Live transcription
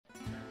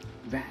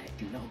Right,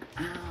 log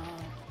out.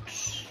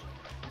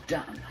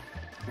 Done.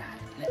 Right,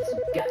 let's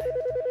go.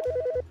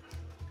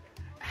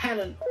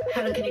 Helen,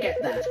 can you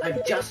get that?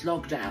 I've just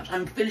logged out.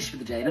 I'm finished for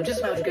the day and I'm just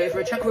about to go for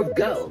a chucker of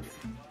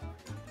golf.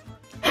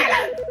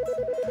 Helen!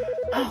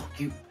 Oh,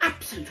 you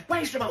absolute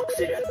waste of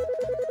oxygen.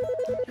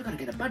 You're going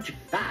to get a bunch of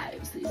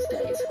fives these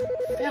days.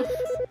 Filth.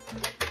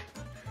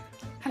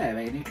 Hello,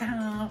 Amy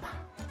Carp.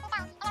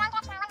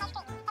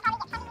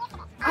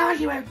 Are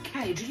you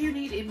okay? Do you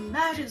need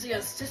emergency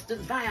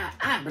assistance via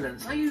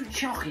ambulance? Are you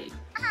choking?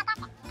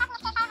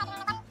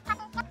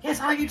 Yes,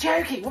 are you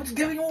joking? What's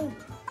going on?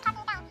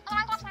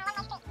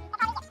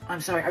 I'm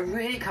sorry, I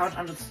really can't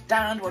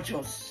understand what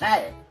you're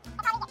saying.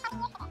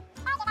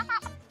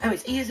 Oh,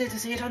 it's easier to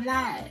see it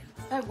online.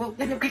 Oh, well,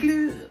 let me have a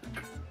look.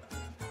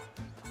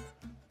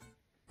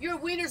 Your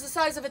wiener's the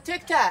size of a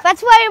Tit Kat.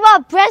 That's why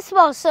your breast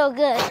smells so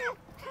good.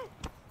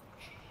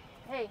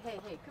 Hey,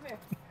 come here.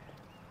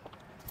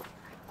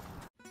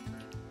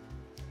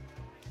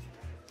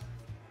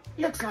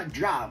 Looks like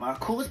drama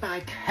caused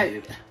by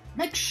COVID.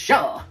 Make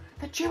sure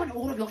that you and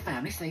all of your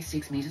family stay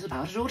 6 meters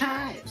apart at all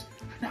times.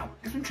 Now,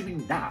 listen to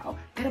me now.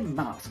 Get a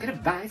mask, get a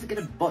visor, get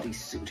a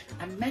bodysuit,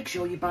 and make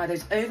sure you buy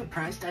those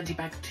overpriced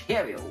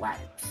antibacterial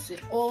wipes.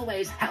 It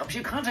always helps.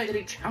 You can't take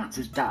any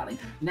chances, darling.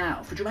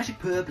 Now, for dramatic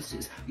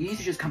purposes, you need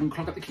to just come and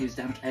clog up the queues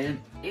down at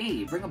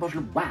A&E. Bring a bottle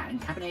of wine,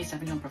 Cabernet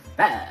Sauvignon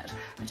preferred.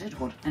 I don't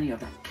want any of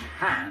that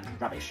canned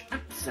rubbish.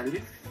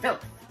 Absolute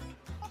filth.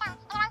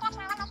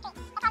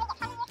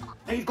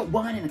 Oh, you've got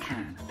wine in a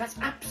can. That's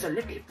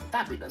absolutely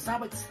fabulous.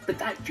 I'll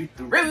expedite you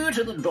through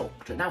to the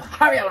doctor. Now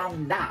hurry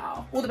along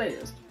now. All the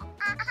best.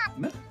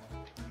 I'm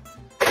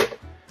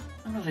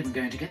not even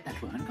going to get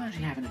that one. I'm going to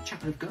be having a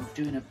chuckle of golf,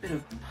 doing a bit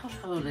of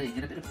potholing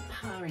and a bit of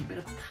parring, a bit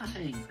of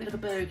putting, a bit of a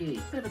bogey,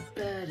 a bit of a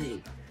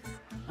birdie.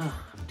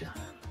 Oh,